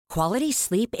Quality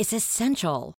sleep is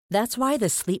essential. That's why the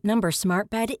Sleep Number Smart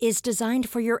Bed is designed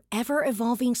for your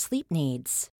ever-evolving sleep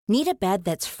needs. Need a bed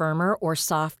that's firmer or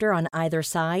softer on either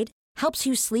side? Helps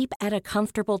you sleep at a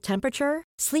comfortable temperature?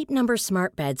 Sleep Number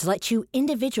Smart Beds let you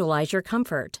individualize your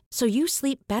comfort, so you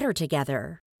sleep better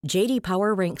together. J.D.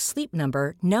 Power ranks Sleep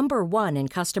Number number 1 in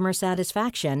customer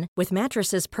satisfaction with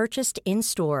mattresses purchased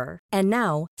in-store. And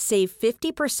now, save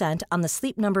 50% on the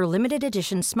Sleep Number Limited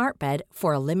Edition Smart Bed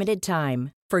for a limited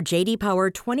time. For J.D. Power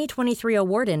 2023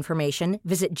 award information,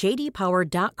 visit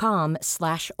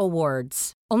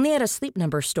jdpower.com/awards. Only at a Sleep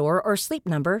Number store or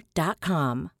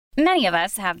sleepnumber.com. Many of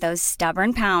us have those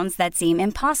stubborn pounds that seem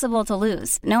impossible to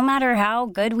lose, no matter how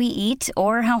good we eat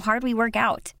or how hard we work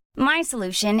out. My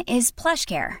solution is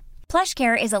PlushCare.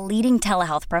 PlushCare is a leading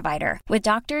telehealth provider with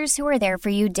doctors who are there for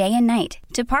you day and night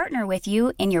to partner with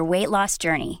you in your weight loss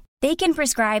journey. They can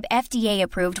prescribe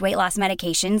FDA-approved weight loss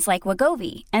medications like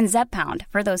Wegovy and Zepbound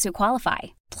for those who qualify.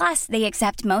 Plus, they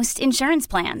accept most insurance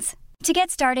plans. To get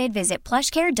started, visit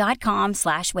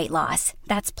plushcare.com/weightloss.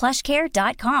 That's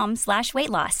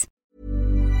plushcare.com/weightloss.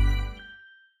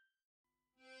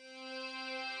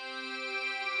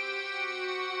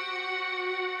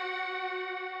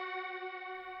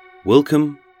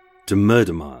 Welcome to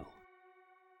Murder Mile,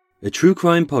 a true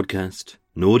crime podcast,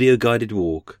 an audio-guided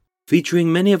walk,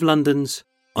 featuring many of London's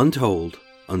untold,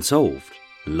 unsolved,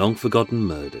 and long-forgotten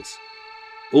murders,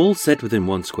 all set within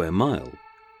 1 square mile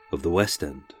of the West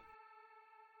End.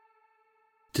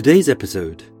 Today's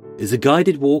episode is a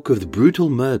guided walk of the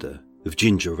brutal murder of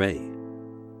Ginger Ray,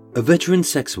 a veteran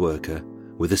sex worker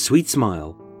with a sweet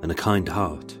smile and a kind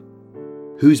heart,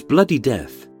 whose bloody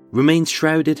death remains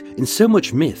shrouded in so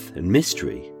much myth and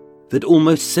mystery that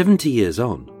almost 70 years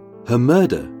on, her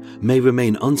murder may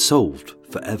remain unsolved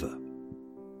forever.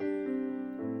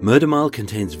 Murder Mile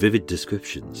contains vivid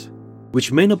descriptions,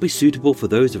 which may not be suitable for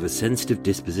those of a sensitive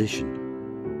disposition,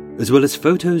 as well as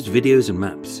photos, videos and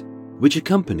maps which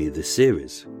accompany this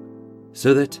series,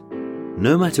 so that,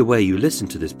 no matter where you listen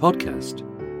to this podcast,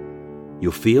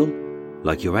 you'll feel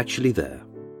like you're actually there.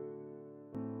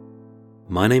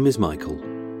 My name is Michael.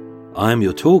 I am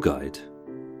your tour guide,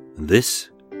 and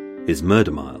this is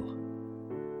Murder Mile.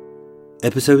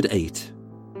 Episode 8,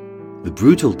 The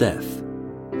Brutal Death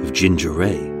of Ginger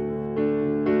Ray.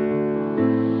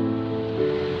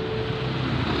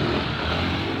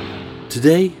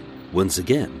 Today, once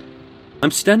again,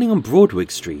 I'm standing on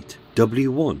Broadwick Street,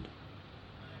 W1,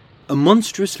 a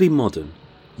monstrously modern,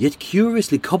 yet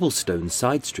curiously cobblestone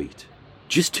side street,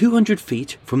 just 200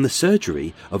 feet from the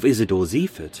surgery of Isidore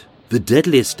Ziefert, the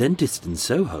deadliest dentist in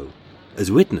Soho, as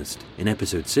witnessed in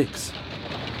episode 6.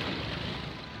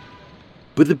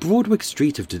 But the Broadwick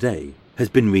Street of today has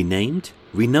been renamed,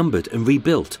 renumbered and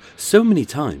rebuilt so many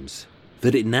times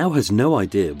that it now has no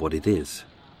idea what it is.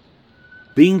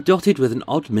 Being dotted with an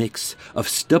odd mix of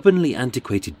stubbornly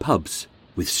antiquated pubs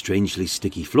with strangely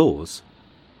sticky floors,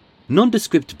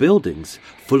 nondescript buildings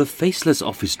full of faceless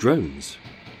office drones,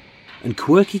 and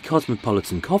quirky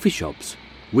cosmopolitan coffee shops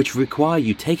which require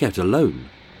you take out a loan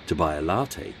to buy a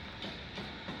latte.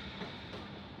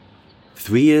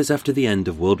 3 years after the end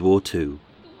of World War II,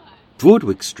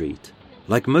 Broadwick Street,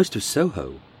 like most of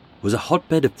Soho, was a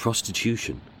hotbed of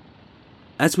prostitution.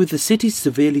 As with the city's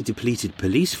severely depleted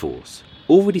police force,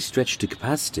 already stretched to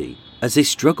capacity as they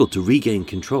struggled to regain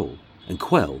control and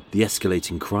quell the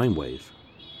escalating crime wave.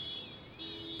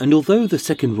 And although the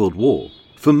Second World War,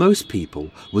 for most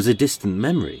people, was a distant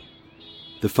memory,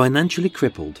 the financially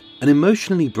crippled and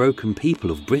emotionally broken people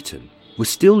of Britain were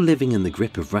still living in the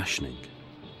grip of rationing,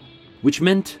 which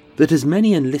meant that as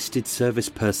many enlisted service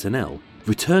personnel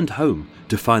returned home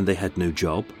to find they had no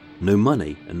job, no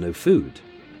money and no food.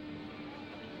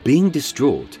 Being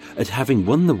distraught at having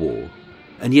won the war,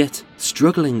 and yet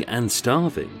struggling and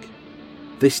starving,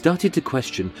 they started to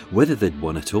question whether they'd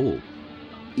won at all.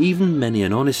 Even many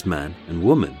an honest man and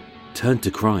woman turned to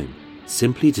crime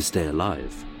simply to stay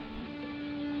alive.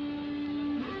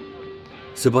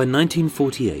 So by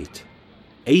 1948,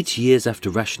 8 years after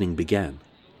rationing began,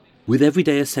 with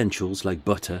everyday essentials like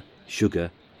butter, sugar,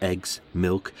 eggs,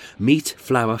 milk, meat,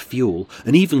 flour, fuel,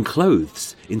 and even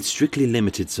clothes in strictly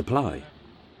limited supply,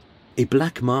 a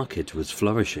black market was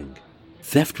flourishing,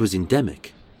 theft was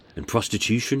endemic, and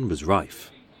prostitution was rife.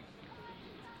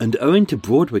 And owing to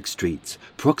Broadwick Street's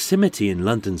proximity in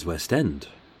London's West End,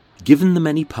 given the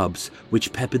many pubs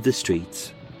which peppered the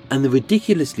streets, and the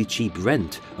ridiculously cheap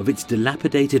rent of its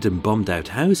dilapidated and bombed-out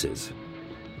houses,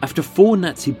 after 4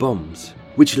 Nazi bombs,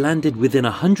 which landed within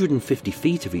 150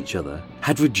 feet of each other,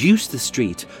 had reduced the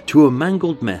street to a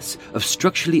mangled mess of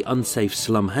structurally unsafe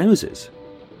slum houses,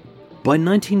 by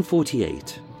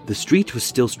 1948, the street was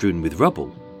still strewn with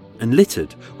rubble and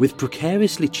littered with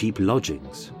precariously cheap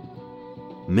lodgings,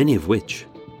 many of which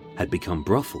had become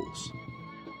brothels.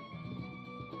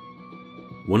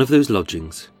 One of those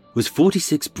lodgings was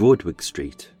 46 Broadwick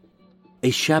Street,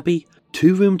 a shabby,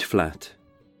 two-roomed flat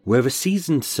where a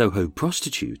seasoned Soho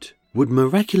prostitute would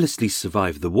miraculously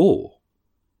survive the war,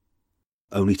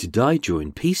 only to die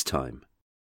during peacetime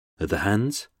at the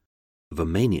hands of a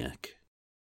maniac.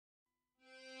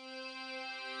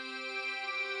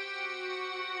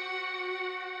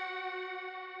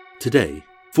 Today,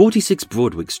 46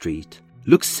 Broadwick Street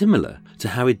looks similar to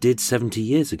how it did 70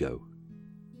 years ago.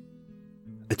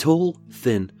 A tall,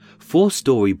 thin,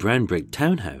 4-story brown brick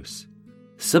townhouse,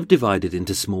 subdivided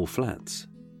into small flats,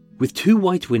 with 2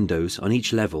 white windows on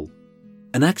each level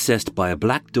and accessed by a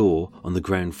black door on the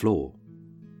ground floor,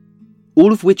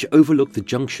 all of which overlook the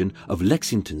junction of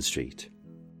Lexington Street,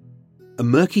 a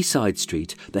murky side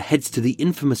street that heads to the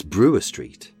infamous Brewer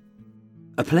Street,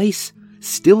 a place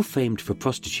still famed for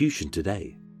prostitution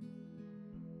today.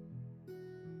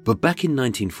 But back in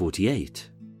 1948,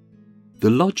 the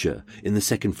lodger in the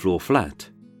second-floor flat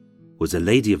was a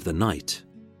lady of the night,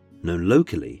 known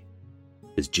locally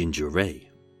as Ginger Ray.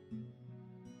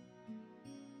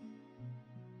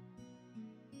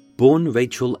 Born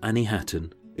Rachel Annie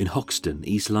Hatton in Hoxton,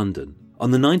 East London,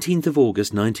 on the 19th of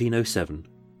August 1907,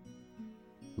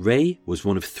 Ray was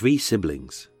one of 3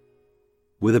 siblings,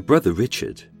 with a brother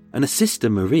Richard and a sister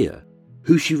Maria,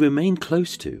 who she remained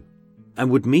close to and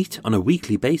would meet on a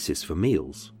weekly basis for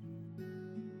meals.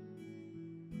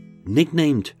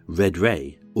 Nicknamed Red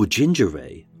Ray or Ginger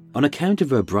Ray on account of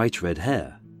her bright red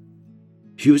hair,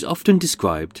 she was often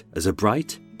described as a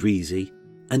bright, breezy,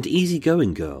 and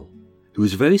easygoing girl who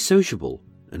was very sociable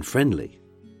and friendly.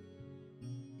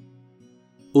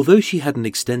 Although she had an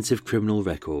extensive criminal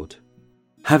record,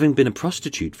 having been a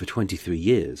prostitute for 23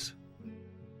 years,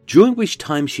 during which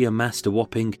time she amassed a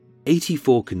whopping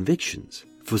 84 convictions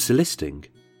for soliciting,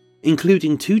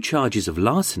 including 2 charges of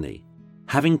larceny,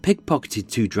 having pickpocketed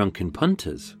 2 drunken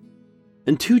punters,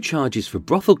 and 2 charges for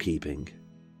brothel keeping.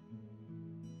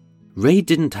 Ray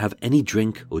didn't have any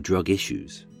drink or drug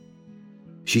issues.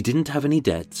 She didn't have any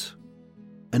debts,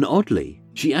 and oddly,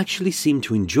 she actually seemed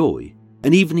to enjoy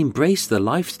and even embrace the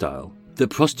lifestyle that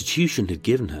prostitution had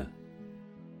given her,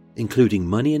 including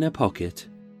money in her pocket,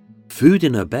 food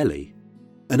in her belly,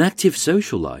 an active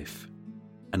social life,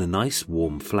 and a nice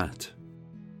warm flat.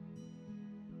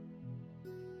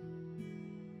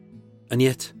 And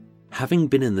yet, having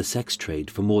been in the sex trade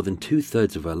for more than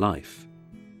 2/3 of her life,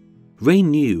 Ray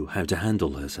knew how to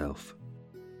handle herself.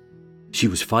 She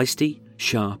was feisty,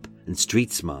 sharp, and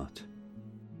street smart,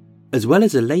 as well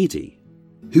as a lady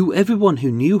who everyone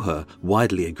who knew her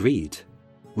widely agreed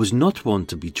was not one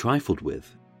to be trifled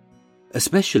with,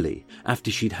 especially after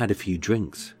she'd had a few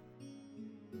drinks.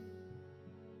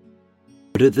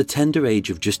 But at the tender age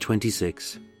of just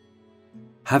 26,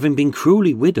 having been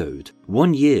cruelly widowed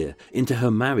 1 year into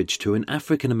her marriage to an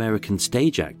African-American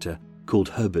stage actor called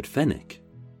Herbert Fennick,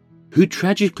 who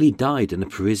tragically died in a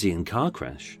Parisian car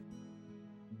crash,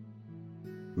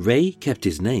 Ray kept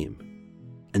his name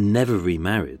and never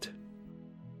remarried.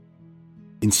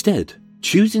 Instead,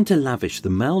 choosing to lavish the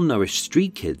malnourished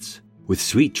street kids with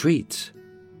sweet treats,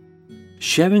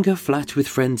 sharing her flat with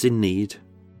friends in need,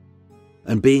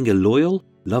 and being a loyal,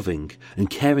 loving, and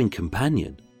caring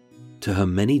companion to her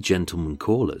many gentlemen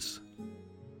callers.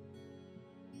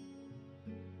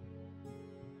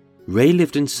 Ray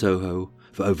lived in Soho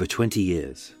for over 20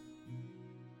 years,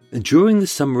 and during the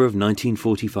summer of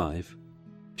 1945,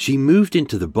 she moved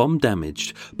into the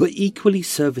bomb-damaged but equally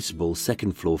serviceable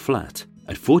second-floor flat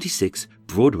at 46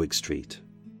 Broadwick Street.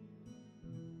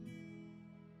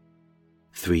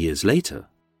 3 years later,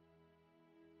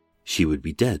 she would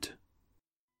be dead.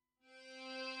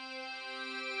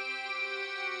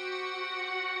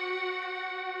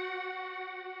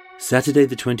 Saturday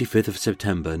the 25th of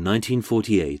September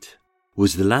 1948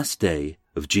 was the last day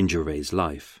of Ginger Ray's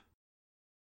life.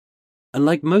 And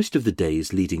like most of the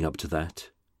days leading up to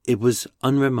that, it was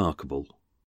unremarkable.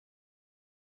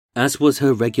 As was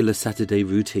her regular Saturday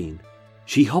routine,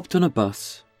 she hopped on a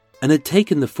bus and had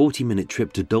taken the 40-minute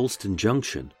trip to Dalston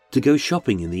Junction to go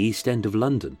shopping in the East End of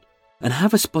London and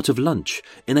have a spot of lunch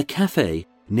in a cafe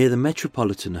near the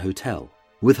Metropolitan Hotel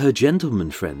with her gentleman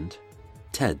friend,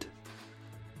 Ted.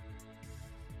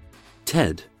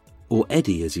 Ted, or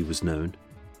Eddie as he was known,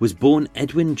 was born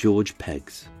Edwin George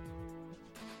Peggs.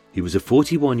 He was a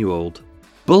 41-year-old,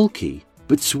 bulky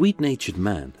but sweet-natured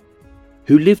man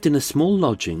who lived in a small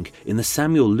lodging in the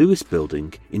Samuel Lewis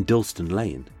building in Dalston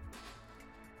Lane.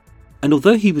 And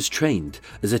although he was trained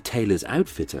as a tailor's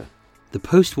outfitter, the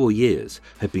post-war years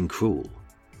had been cruel,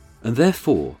 and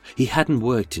therefore he hadn't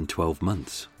worked in 12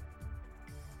 months.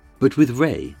 But with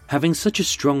Ray having such a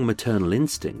strong maternal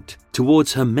instinct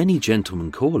towards her many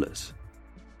gentlemen callers,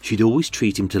 she'd always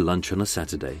treat him to lunch on a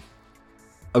Saturday,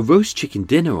 a roast chicken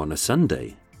dinner on a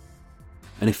Sunday,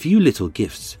 and a few little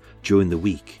gifts during the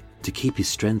week to keep his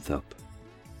strength up,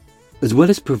 as well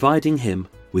as providing him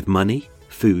with money,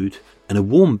 food, and a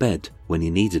warm bed when he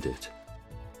needed it.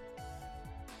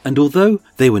 And although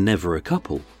they were never a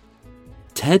couple,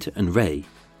 Ted and Ray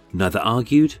neither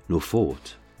argued nor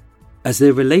fought, as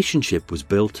their relationship was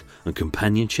built on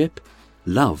companionship,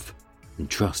 love, and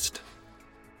trust.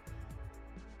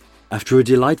 After a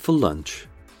delightful lunch,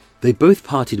 they both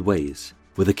parted ways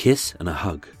with a kiss and a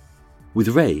hug, with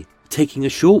Ray taking a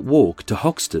short walk to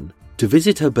Hoxton to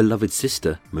visit her beloved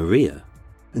sister, Maria,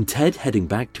 and Ted heading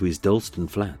back to his Dalston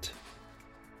flat.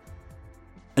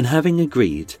 And having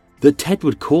agreed that Ted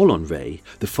would call on Ray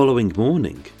the following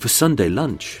morning for Sunday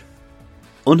lunch,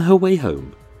 on her way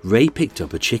home, Ray picked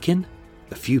up a chicken,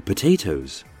 a few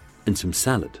potatoes, and some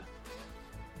salad.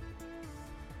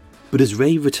 But as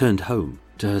Ray returned home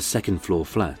to her second-floor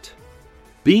flat,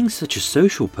 being such a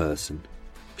social person,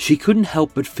 she couldn't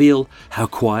help but feel how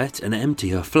quiet and empty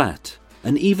her flat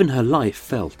and even her life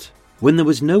felt when there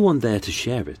was no one there to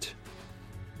share it.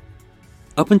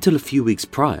 Up until a few weeks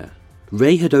prior,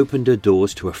 Ray had opened her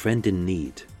doors to a friend in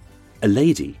need, a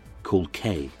lady called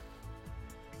Kay.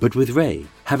 But with Ray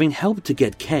having helped to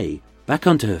get Kay back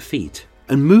onto her feet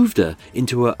and moved her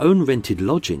into her own rented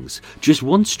lodgings just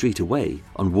one street away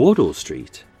on Wardour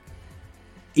Street,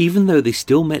 even though they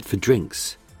still met for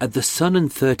drinks at the Sun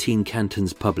and 13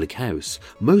 Cantons public house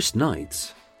most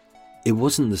nights, it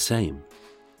wasn't the same.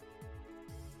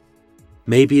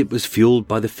 Maybe it was fueled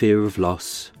by the fear of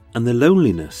loss and the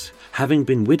loneliness having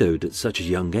been widowed at such a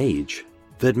young age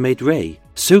that made Ray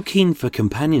so keen for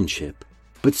companionship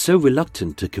but so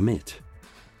reluctant to commit,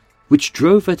 which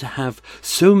drove her to have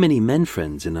so many men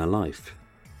friends in her life,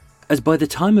 as by the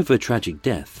time of her tragic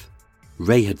death,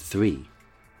 Ray had 3.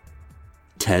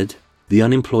 Ted, the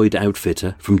unemployed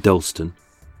outfitter from Dalston,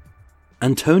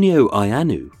 Antonio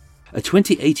Ianu, a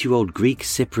 28-year-old Greek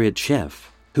Cypriot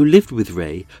chef who lived with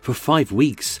Ray for 5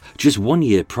 weeks just 1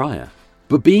 year prior,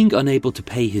 but being unable to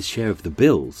pay his share of the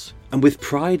bills, and with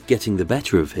pride getting the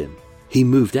better of him, he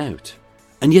moved out,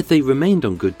 and yet they remained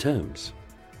on good terms.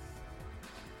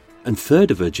 And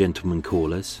third of her gentleman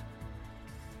callers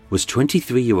was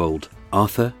 23-year-old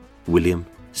Arthur William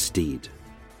Steed.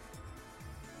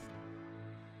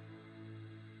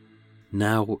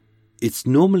 Now, it's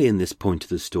normally in this point of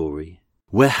the story,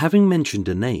 where having mentioned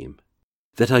a name,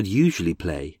 that I'd usually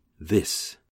play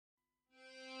this.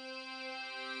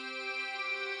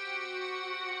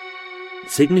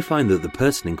 Signifying that the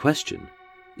person in question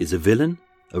is a villain,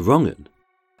 a wrong-un,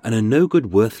 and a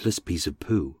no-good worthless piece of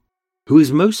poo, who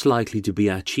is most likely to be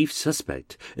our chief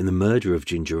suspect in the murder of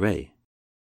Ginger Ray.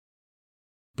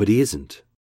 But he isn't.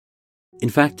 In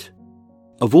fact,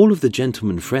 of all of the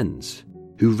gentleman friends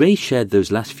who Ray shared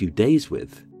those last few days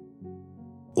with,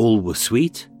 all were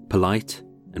sweet, polite,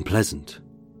 and pleasant.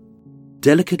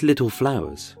 Delicate little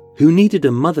flowers who needed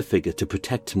a mother figure to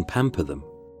protect and pamper them,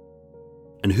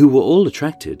 and who were all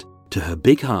attracted to her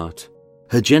big heart,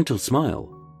 her gentle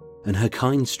smile, and her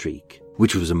kind streak,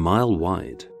 which was a mile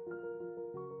wide.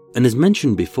 And as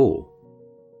mentioned before,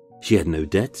 she had no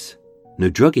debts, no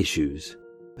drug issues,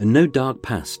 and no dark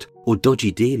past or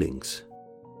dodgy dealings.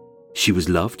 She was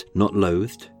loved, not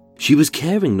loathed. She was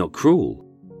caring, not cruel.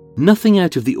 Nothing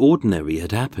out of the ordinary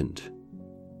had happened.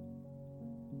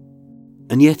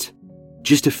 And yet,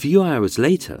 just a few hours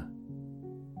later,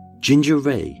 Ginger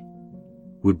Ray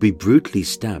would be brutally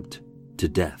stabbed to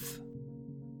death.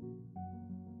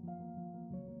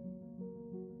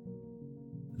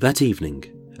 That evening,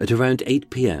 at around 8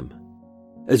 p.m,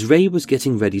 as Ray was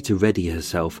getting ready to ready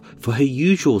herself for her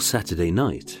usual Saturday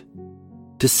night,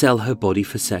 to sell her body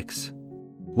for sex,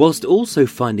 whilst also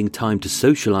finding time to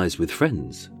socialise with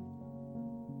friends,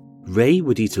 Ray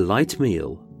would eat a light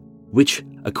meal, which,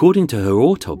 according to her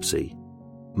autopsy,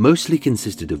 mostly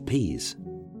consisted of peas.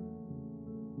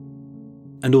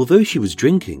 And although she was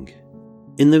drinking,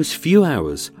 in those few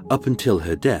hours up until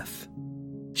her death,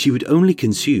 she would only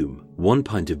consume 1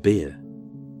 pint of beer,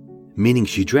 meaning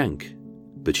she drank,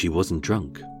 but she wasn't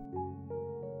drunk.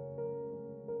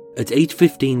 At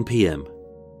 8:15 p.m,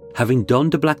 having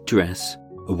donned a black dress,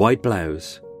 a white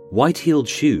blouse, white-heeled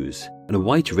shoes, and a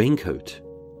white raincoat,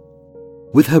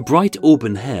 with her bright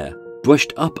auburn hair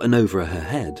brushed up and over her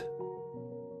head,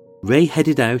 Ray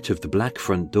headed out of the black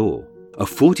front door of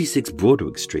 46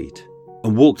 Broadwick Street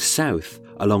and walked south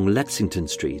along Lexington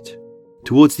Street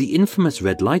towards the infamous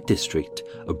red light district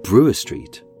of Brewer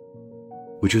Street,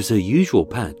 which was her usual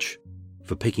patch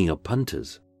for picking up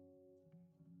punters.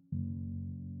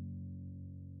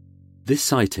 This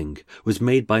sighting was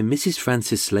made by Mrs.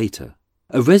 Frances Slater,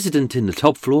 a resident in the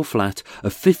top floor flat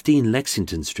of 15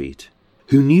 Lexington Street,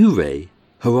 who knew Ray,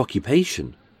 her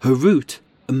occupation, her route,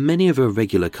 and many of her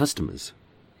regular customers,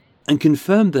 and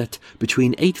confirmed that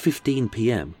between 8:15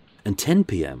 p.m. and 10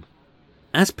 p.m.,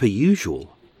 as per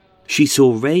usual, she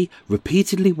saw Ray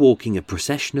repeatedly walking a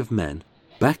procession of men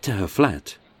back to her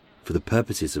flat for the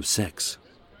purposes of sex.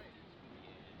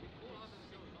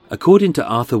 According to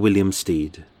Arthur William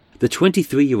Steed, the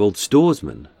 23-year-old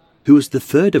storesman, who was the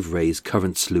third of Ray's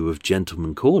current slew of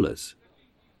gentlemen callers,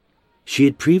 she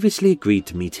had previously agreed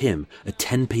to meet him at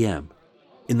 10 p.m.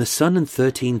 in the Sun and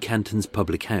 13 Cantons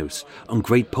public house on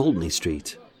Great Pulteney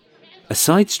Street, a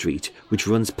side street which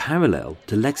runs parallel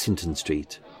to Lexington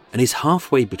Street and is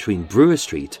halfway between Brewer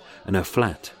Street and her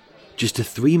flat, just a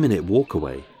 3-minute walk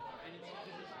away.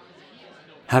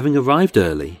 Having arrived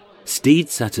early, Steed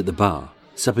sat at the bar,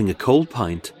 supping a cold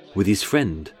pint with his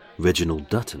friend Reginald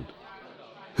Dutton,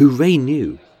 who Ray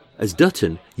knew, as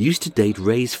Dutton used to date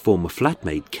Ray's former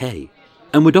flatmate Kay,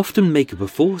 and would often make up a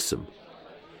foursome.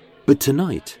 But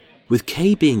tonight, with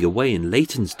Kay being away in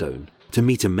Leytonstone to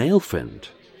meet a male friend,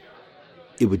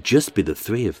 it would just be the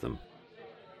three of them.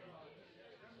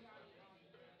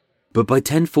 But by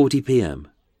 10:40 p.m,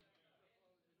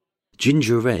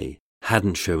 Ginger Ray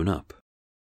hadn't shown up.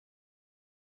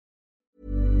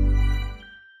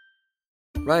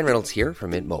 Ryan Reynolds here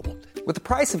from Mint Mobile. With the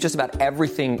price of just about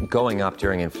everything going up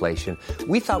during inflation,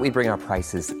 we thought we'd bring our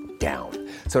prices down.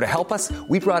 So to help us,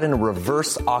 we brought in a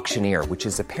reverse auctioneer, which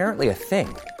is apparently a thing.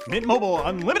 Mint Mobile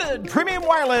Unlimited Premium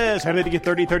Wireless. How to get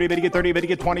 30, 30, bit to get 30, bit to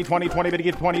get 20, 20, 20, bit to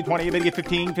get 20, 20, bit to get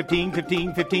 15, 15,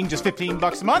 15, 15, just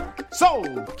 $15 a month?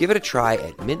 Sold! Give it a try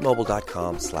at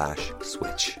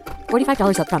mintmobile.com/switch.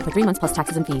 $45 up front for 3 months plus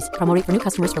taxes and fees. Promo rate for new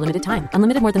customers for limited time.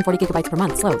 Unlimited more than 40 gigabytes per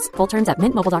month. Slows full terms at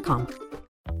mintmobile.com.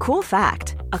 Cool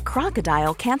fact, a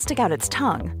crocodile can't stick out its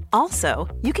tongue. Also,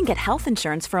 you can get health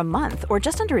insurance for a month or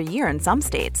just under a year in some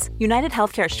states. United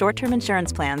Healthcare short-term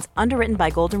insurance plans, underwritten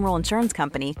by Golden Rule Insurance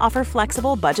Company, offer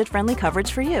flexible, budget-friendly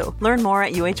coverage for you. Learn more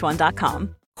at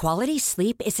uh1.com. Quality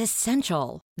sleep is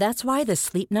essential. That's why the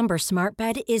Sleep Number Smart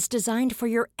Bed is designed for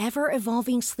your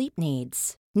ever-evolving sleep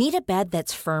needs. Need a bed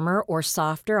that's firmer or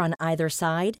softer on either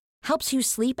side? Helps you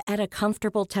sleep at a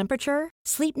comfortable temperature?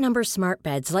 Sleep Number Smart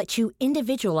Beds let you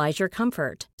individualize your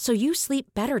comfort so you sleep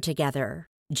better together.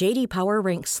 J.D. Power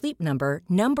ranks Sleep Number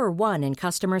number 1 in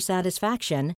customer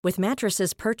satisfaction with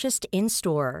mattresses purchased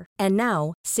in-store. And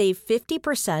now, save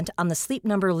 50% on the Sleep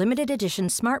Number Limited Edition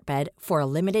Smart Bed for a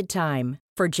limited time.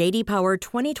 For J.D. Power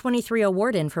 2023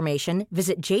 award information,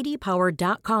 visit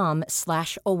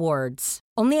jdpower.com/awards.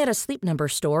 Only at a Sleep Number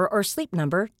store or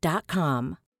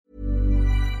sleepnumber.com.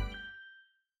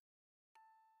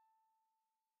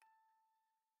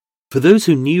 For those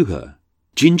who knew her,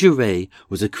 Ginger Ray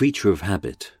was a creature of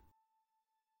habit,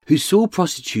 who saw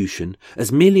prostitution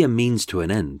as merely a means to an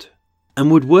end,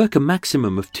 and would work a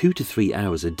maximum of 2 to 3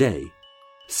 hours a day,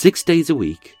 6 days a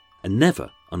week, and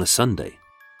never on a Sunday.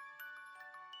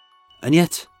 And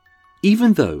yet,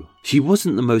 even though she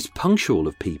wasn't the most punctual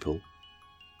of people,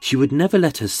 she would never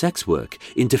let her sex work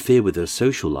interfere with her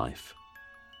social life.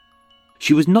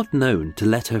 She was not known to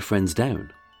let her friends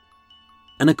down.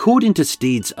 And according to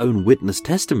Steed's own witness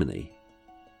testimony,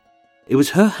 it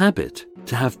was her habit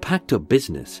to have packed up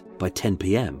business by 10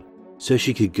 p.m. so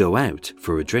she could go out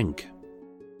for a drink.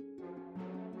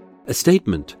 A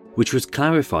statement which was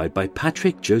clarified by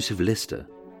Patrick Joseph Lister,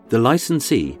 the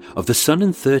licensee of the Sun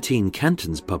and 13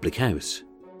 Cantons public house,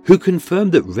 who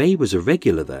confirmed that Ray was a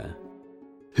regular there,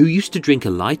 who used to drink a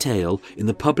light ale in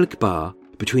the public bar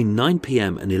between 9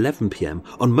 p.m. and 11 p.m.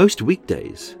 on most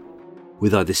weekdays,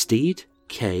 with either Steed,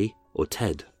 Kay, or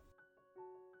Ted.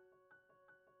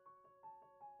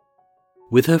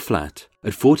 With her flat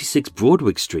at 46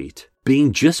 Broadwick Street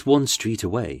being just 1 street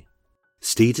away,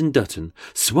 Steed and Dutton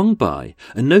swung by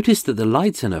and noticed that the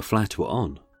lights in her flat were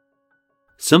on,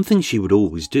 something she would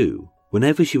always do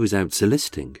whenever she was out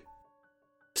soliciting.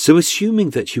 So assuming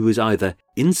that she was either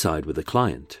inside with a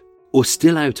client or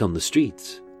still out on the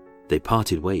streets, they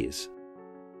parted ways.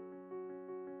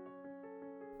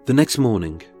 The next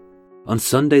morning, on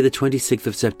Sunday the 26th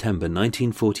of September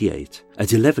 1948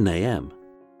 at 11 a.m,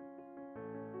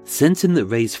 sensing that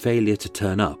Ray's failure to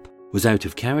turn up was out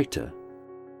of character,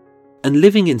 and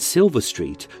living in Silver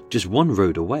Street just 1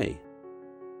 road away,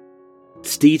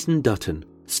 Steed and Dutton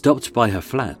stopped by her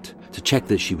flat to check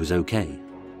that she was okay.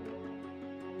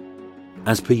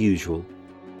 As per usual,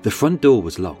 the front door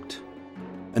was locked,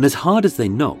 and as hard as they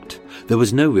knocked, there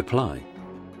was no reply.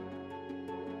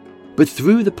 But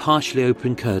through the partially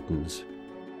open curtains,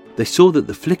 they saw that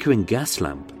the flickering gas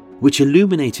lamp, which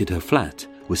illuminated her flat,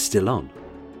 was still on,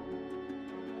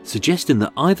 suggesting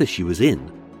that either she was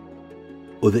in,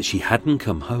 or that she hadn't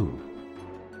come home.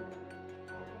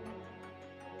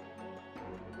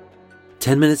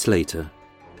 10 minutes later,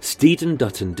 Steed and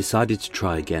Dutton decided to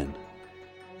try again.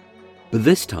 But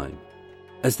this time,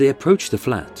 as they approached the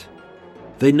flat,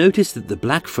 they noticed that the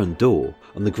black front door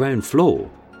on the ground floor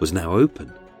was now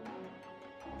open.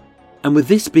 And with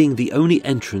this being the only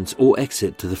entrance or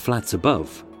exit to the flats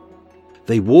above,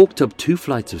 they walked up 2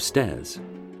 flights of stairs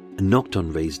and knocked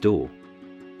on Ray's door.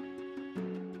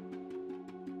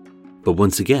 But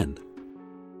once again,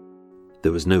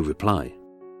 there was no reply.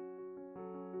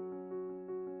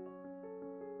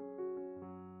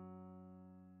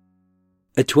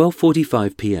 At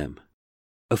 12:45 p.m,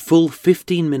 a full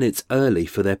 15 minutes early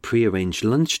for their pre-arranged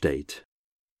lunch date,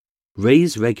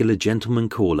 Ray's regular gentleman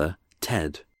caller,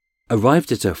 Ted,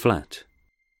 arrived at her flat,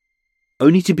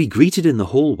 only to be greeted in the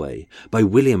hallway by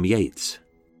William Yates,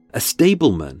 a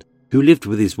stableman who lived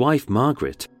with his wife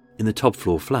Margaret in the top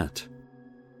floor flat,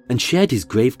 and shared his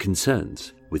grave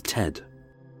concerns with Ted.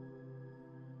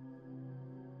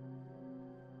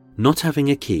 Not having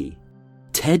a key,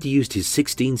 Ted used his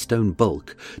 16-stone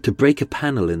bulk to break a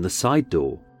panel in the side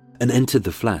door and entered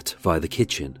the flat via the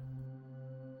kitchen.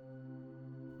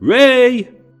 "Ray!"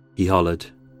 he hollered.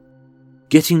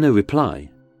 Getting no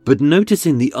reply, but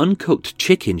noticing the uncooked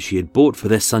chicken she had bought for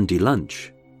their Sunday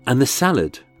lunch and the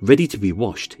salad ready to be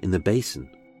washed in the basin.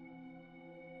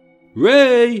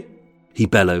 "Ray!" he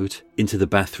bellowed into the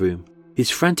bathroom, his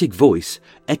frantic voice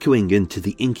echoing into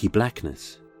the inky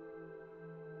blackness.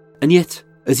 And yet,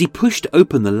 as he pushed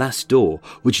open the last door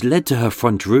which led to her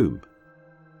front room,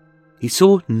 he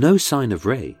saw no sign of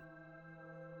Ray.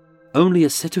 Only a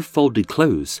set of folded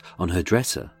clothes on her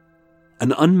dresser,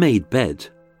 an unmade bed,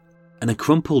 and a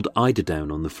crumpled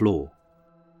eiderdown on the floor.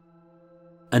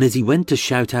 And as he went to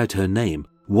shout out her name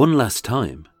one last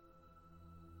time,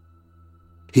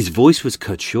 his voice was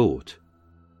cut short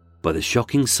by the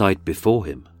shocking sight before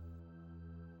him.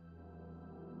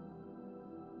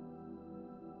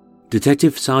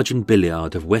 Detective Sergeant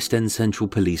Billiard of West End Central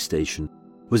Police Station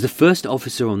was the first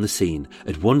officer on the scene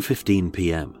at 1:15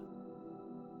 p.m,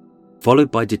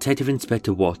 followed by Detective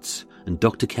Inspector Watts and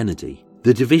Dr. Kennedy,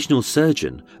 the divisional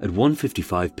surgeon, at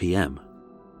 1:55 p.m,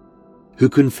 who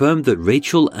confirmed that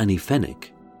Rachel Annie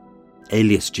Fenwick,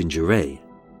 alias Ginger Ray,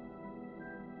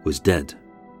 was dead.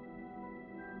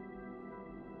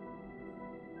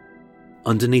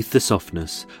 Underneath the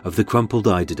softness of the crumpled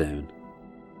eiderdown,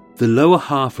 the lower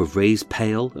half of Ray's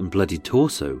pale and bloody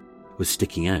torso was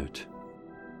sticking out.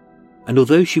 And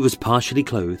although she was partially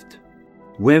clothed,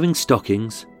 wearing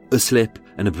stockings, a slip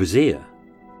and a brassiere,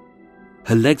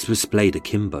 her legs were splayed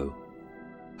akimbo,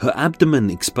 her abdomen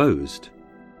exposed,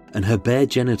 and her bare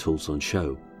genitals on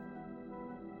show,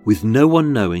 with no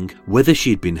one knowing whether she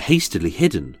had been hastily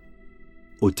hidden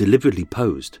or deliberately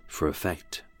posed for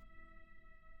effect.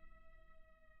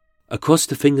 Across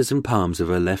the fingers and palms of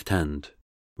her left hand,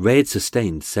 Ray had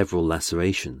sustained several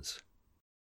lacerations,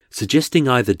 suggesting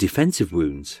either defensive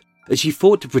wounds as she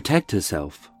fought to protect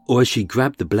herself or as she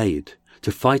grabbed the blade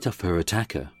to fight off her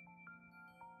attacker.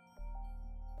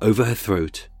 Over her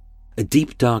throat, a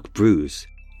deep dark bruise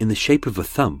in the shape of a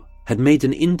thumb had made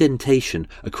an indentation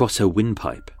across her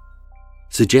windpipe,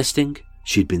 suggesting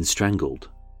she'd been strangled.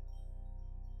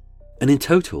 And in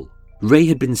total, Ray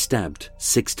had been stabbed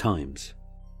 6 times,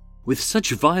 with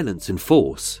such violence and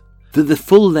force that the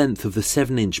full length of the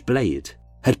 7-inch blade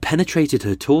had penetrated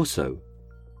her torso,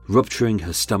 rupturing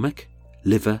her stomach,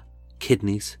 liver,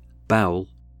 kidneys, bowel,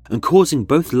 and causing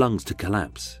both lungs to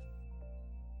collapse.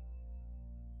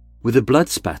 With a blood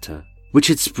spatter which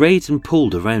had sprayed and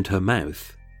pooled around her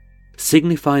mouth,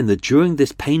 signifying that during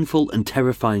this painful and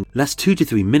terrifying last 2 to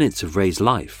 3 minutes of Ray's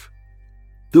life,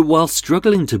 that while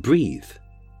struggling to breathe,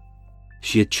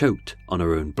 she had choked on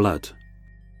her own blood.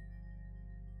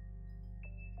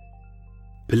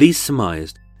 Police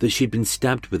surmised that she'd been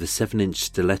stabbed with a 7-inch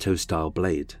stiletto-style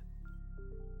blade,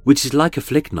 which is like a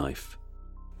flick knife,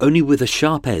 only with a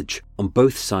sharp edge on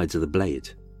both sides of the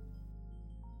blade.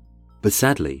 But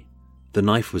sadly, the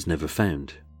knife was never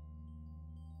found.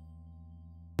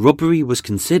 Robbery was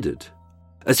considered,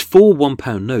 as 4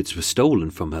 £1 notes were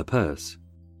stolen from her purse,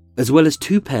 as well as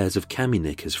 2 pairs of cami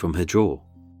knickers from her drawer.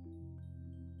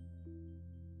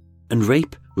 And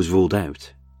rape was ruled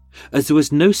out, as there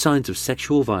was no signs of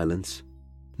sexual violence,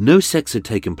 no sex had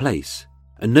taken place,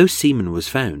 and no semen was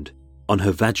found on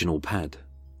her vaginal pad.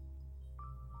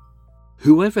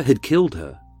 whoever had killed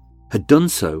her had done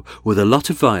so with a lot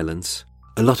of violence,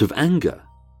 a lot of anger,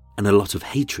 and a lot of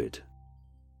hatred.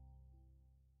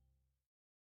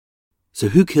 So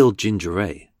who killed Ginger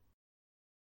Ray?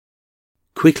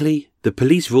 Quickly, the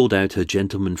police ruled out her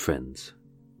gentleman friends,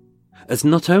 as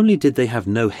not only did they have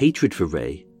no hatred for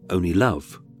Ray, only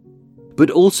love,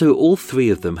 but also all three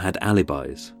of them had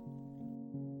alibis.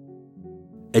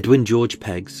 Edwin George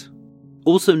Peggs,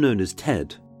 also known as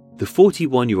Ted, the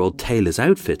 41-year-old tailor's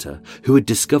outfitter who had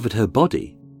discovered her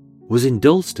body, was in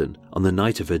Dalston on the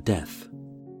night of her death,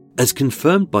 as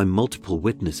confirmed by multiple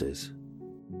witnesses.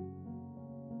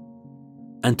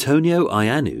 Antonio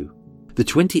Iannu, the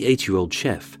 28-year-old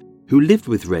chef who lived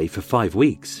with Ray for 5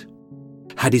 weeks,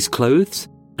 had his clothes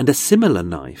and a similar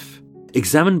knife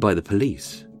examined by the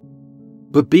police.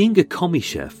 But being a commie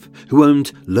chef who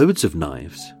owned loads of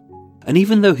knives, and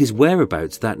even though his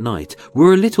whereabouts that night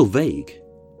were a little vague,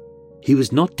 he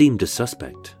was not deemed a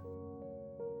suspect.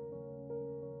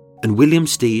 And William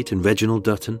Steed and Reginald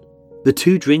Dutton, the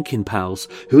two drinking pals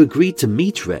who agreed to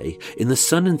meet Ray in the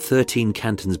Sun and 13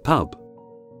 Cantons pub,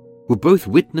 were both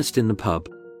witnessed in the pub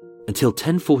until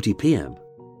 10:40 p.m,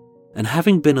 and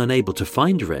having been unable to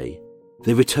find Ray,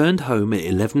 they returned home at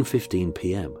 11:15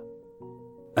 p.m,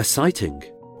 a sighting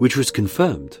which was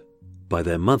confirmed by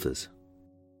their mothers.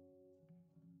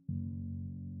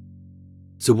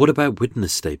 So what about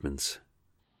witness statements?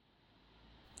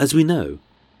 As we know,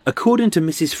 according to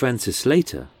Mrs. Frances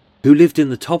Slater, who lived in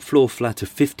the top floor flat of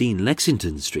 15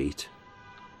 Lexington Street,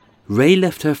 Ray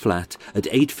left her flat at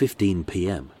 8:15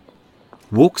 p.m,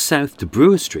 walked south to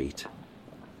Brewer Street,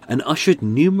 and ushered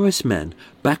numerous men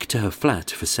back to her flat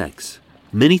for sex,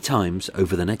 many times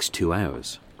over the next 2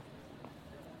 hours.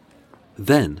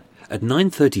 Then, at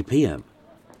 9:30 p.m,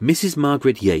 Mrs.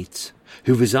 Margaret Yates,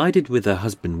 who resided with her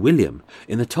husband William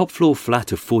in the top floor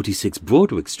flat of 46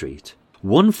 Broadwick Street,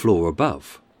 1 floor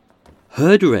above,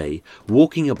 heard Ray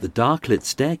walking up the dark-lit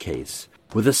staircase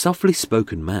with a softly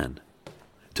spoken man,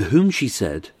 to whom she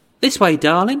said, "This way,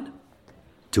 darling,"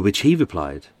 to which he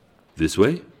replied, "This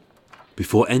way,"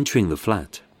 before entering the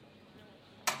flat.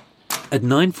 At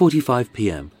 9:45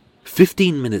 p.m,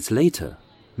 15 minutes later,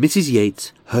 Mrs.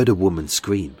 Yates heard a woman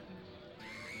scream.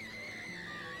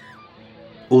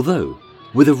 Although,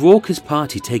 with a raucous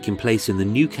party taking place in the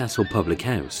Newcastle Public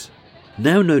House,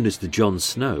 now known as the John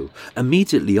Snow,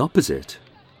 immediately opposite,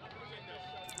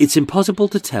 it's impossible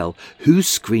to tell whose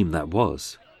scream that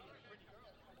was.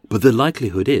 But the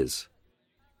likelihood is,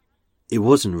 it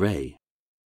wasn't Ray.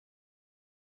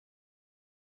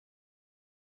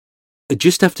 At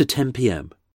just after 10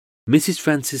 p.m, Mrs.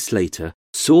 Frances Slater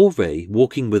saw Ray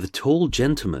walking with a tall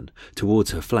gentleman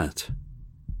towards her flat.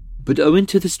 But owing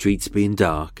to the streets being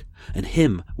dark and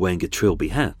him wearing a trilby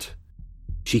hat,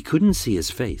 she couldn't see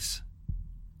his face.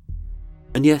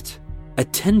 And yet,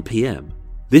 at 10 p.m,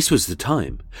 this was the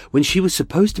time when she was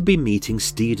supposed to be meeting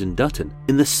Steed and Dutton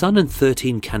in the Sun and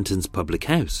 13 Cantons public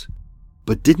house,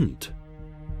 but didn't.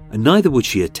 And neither would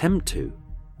she attempt to,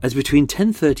 as between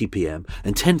 10:30 p.m.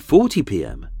 and 10:40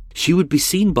 p.m, she would be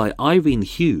seen by Irene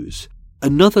Hughes,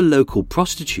 another local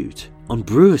prostitute, on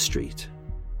Brewer Street.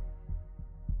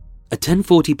 At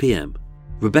 10:40 p.m,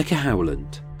 Rebecca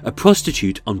Howland, a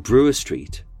prostitute on Brewer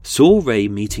Street, saw Ray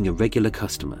meeting a regular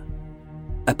customer,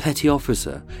 a petty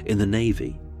officer in the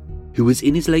Navy, who was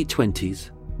in his late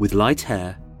 20s, with light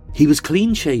hair. He was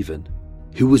clean-shaven,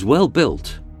 who was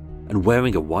well-built, and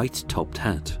wearing a white-topped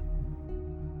hat.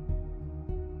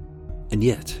 And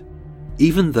yet,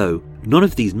 even though none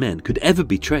of these men could ever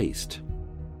be traced,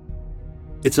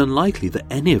 it's unlikely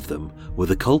that any of them were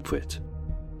the culprit.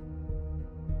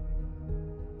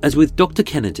 As with Dr.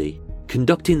 Kennedy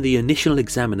conducting the initial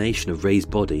examination of Ray's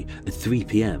body at 3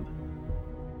 p.m,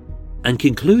 and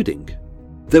concluding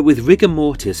that with rigor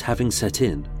mortis having set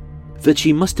in, that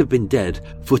she must have been dead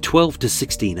for 12 to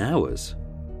 16 hours.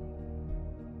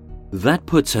 That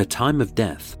puts her time of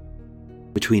death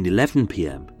between 11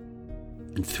 p.m.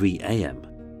 and 3 a.m.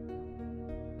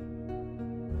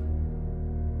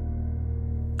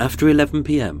 After 11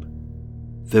 p.m,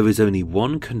 there is only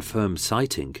one confirmed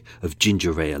sighting of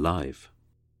Ginger Ray alive.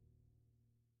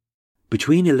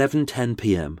 Between 11:10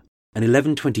 p.m. and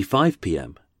 11:25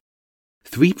 p.m,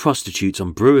 3 prostitutes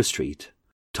on Brewer Street,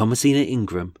 Thomasina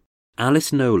Ingram,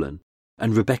 Alice Nolan,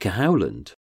 and Rebecca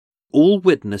Howland, all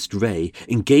witnessed Ray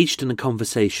engaged in a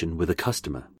conversation with a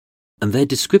customer, and their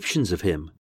descriptions of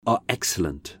him are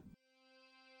excellent.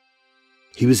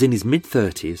 He was in his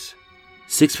mid-30s,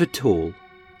 6 foot tall,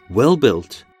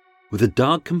 well-built, with a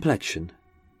dark complexion.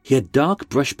 He had dark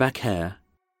brush-back hair.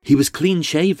 He was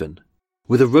clean-shaven,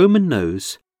 with a Roman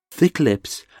nose, thick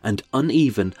lips, and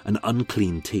uneven and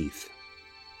unclean teeth.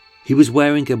 He was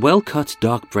wearing a well-cut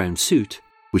dark brown suit,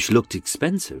 which looked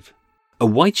expensive, a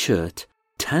white shirt,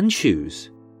 tan shoes,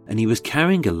 and he was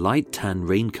carrying a light tan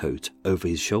raincoat over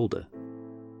his shoulder.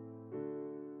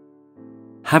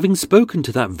 Having spoken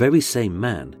to that very same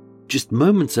man just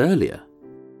moments earlier,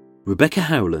 Rebecca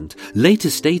Howland later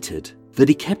stated that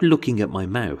he kept looking at my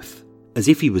mouth as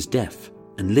if he was deaf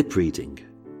and lip-reading.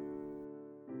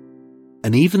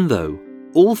 And even though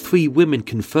all three women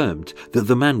confirmed that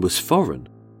the man was foreign,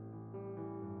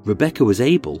 Rebecca was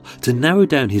able to narrow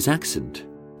down his accent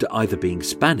to either being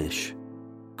Spanish,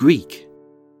 Greek,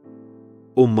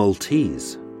 or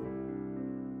Maltese.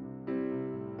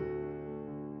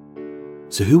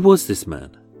 So who was this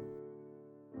man?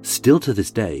 Still to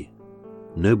this day,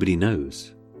 nobody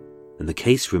knows, and the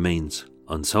case remains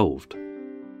unsolved.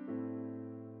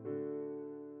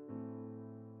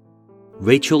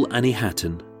 Rachel Annie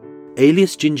Hatton,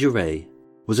 alias Ginger Ray,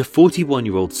 was a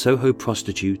 41-year-old Soho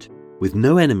prostitute with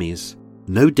no enemies,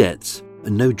 no debts,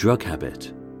 and no drug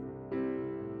habit.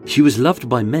 She was loved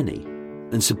by many,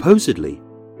 and supposedly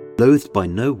loathed by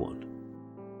no one.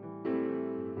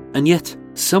 And yet,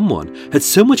 someone had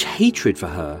so much hatred for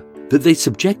her that they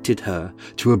subjected her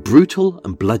to a brutal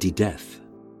and bloody death.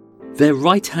 Their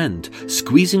right hand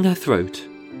squeezing her throat,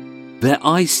 their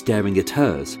eyes staring at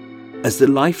hers as the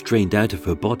life drained out of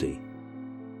her body.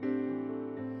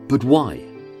 But why?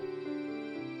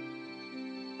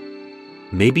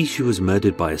 Maybe she was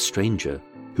murdered by a stranger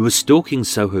who was stalking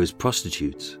Soho's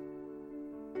prostitutes.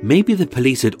 Maybe the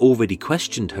police had already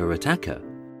questioned her attacker,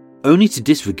 only to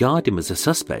disregard him as a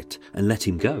suspect and let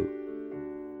him go.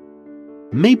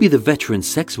 Maybe the veteran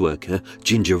sex worker,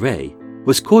 Ginger Ray,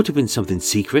 was caught up in something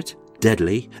secret,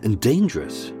 deadly, and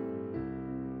dangerous.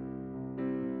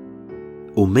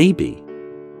 Or maybe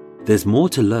there's more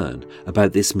to learn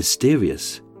about this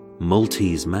mysterious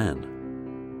Maltese man.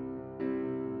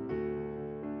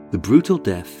 The brutal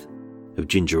death of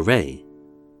Ginger Ray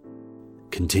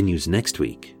continues next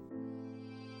week.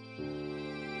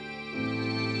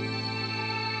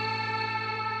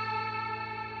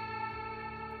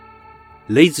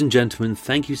 Ladies and gentlemen,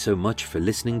 thank you so much for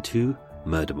listening to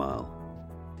Murder Mile.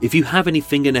 If you have any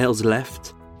fingernails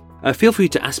left, feel free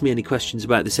to ask me any questions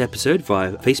about this episode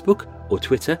via Facebook or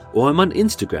Twitter, or I'm on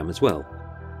Instagram as well.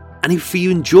 And if you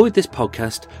enjoyed this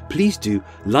podcast, please do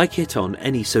like it on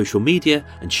any social media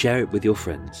and share it with your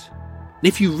friends. And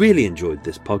if you really enjoyed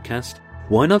this podcast,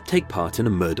 why not take part in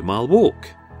a Murder Mile walk?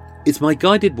 It's my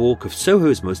guided walk of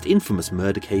Soho's most infamous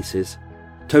murder cases,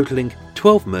 totaling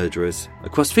 12 murderers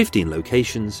across 15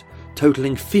 locations,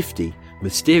 totaling 50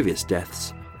 mysterious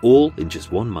deaths, all in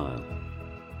just 1 mile.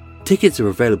 Tickets are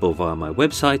available via my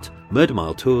website,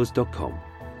 murdermiletours.com.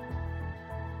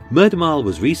 Murder Mile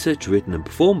was researched, written and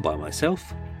performed by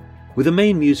myself, with the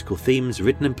main musical themes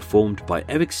written and performed by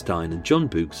Eric Stein and John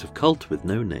Books of Cult with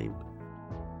No Name.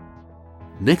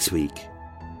 Next week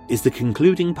is the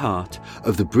concluding part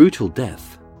of the brutal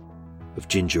death of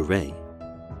Ginger Ray.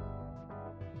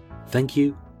 Thank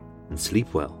you and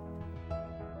sleep well.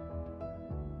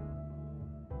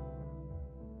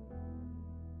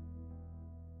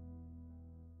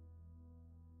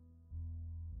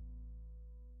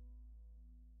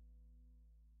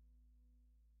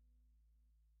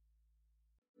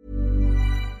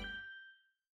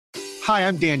 Hi,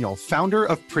 I'm Daniel, founder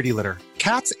of Pretty Litter.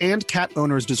 Cats and cat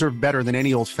owners deserve better than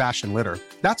any old-fashioned litter.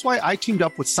 That's why I teamed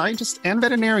up with scientists and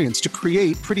veterinarians to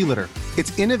create Pretty Litter.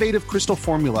 Its innovative crystal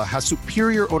formula has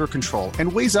superior odor control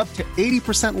and weighs up to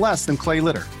 80% less than clay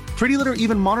litter. Pretty Litter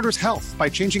even monitors health by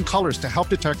changing colors to help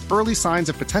detect early signs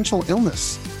of potential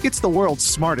illness. It's the world's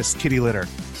smartest kitty litter.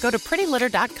 Go to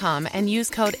prettylitter.com and use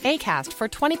code ACAST for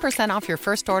 20% off your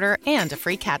first order and a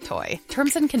free cat toy.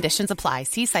 Terms and conditions apply.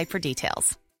 See site for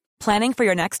details. Planning for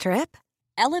your next trip?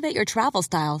 Elevate your travel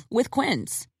style with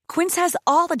Quince. Quince has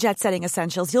all the jet-setting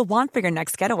essentials you'll want for your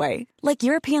next getaway, like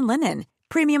European linen,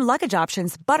 premium luggage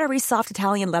options, buttery soft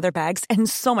Italian leather bags, and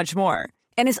so much more.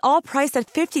 And is all priced at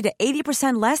 50 to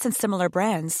 80% less than similar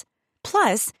brands.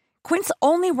 Plus, Quince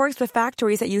only works with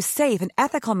factories that use safe and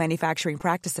ethical manufacturing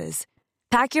practices.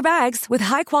 Pack your bags with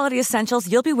high-quality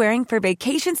essentials you'll be wearing for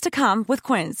vacations to come with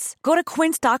Quince. Go to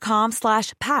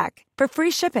quince.com/pack for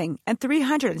free shipping and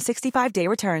 365-day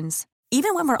returns.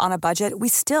 Even when we're on a budget, we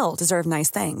still deserve nice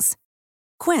things.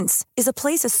 Quince is a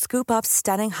place to scoop up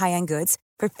stunning high-end goods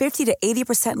for 50 to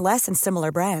 80% less than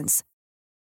similar brands.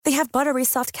 They have buttery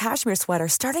soft cashmere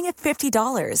sweaters starting at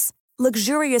 $50,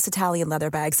 luxurious Italian leather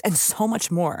bags, and so much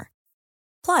more.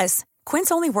 Plus,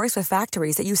 Quince only works with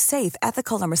factories that use safe,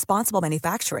 ethical, and responsible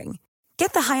manufacturing.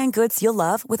 Get the high-end goods you'll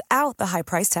love without the high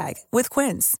price tag with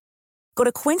Quince. Go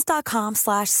to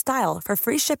quince.com/style for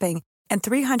free shipping and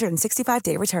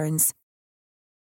 365-day returns.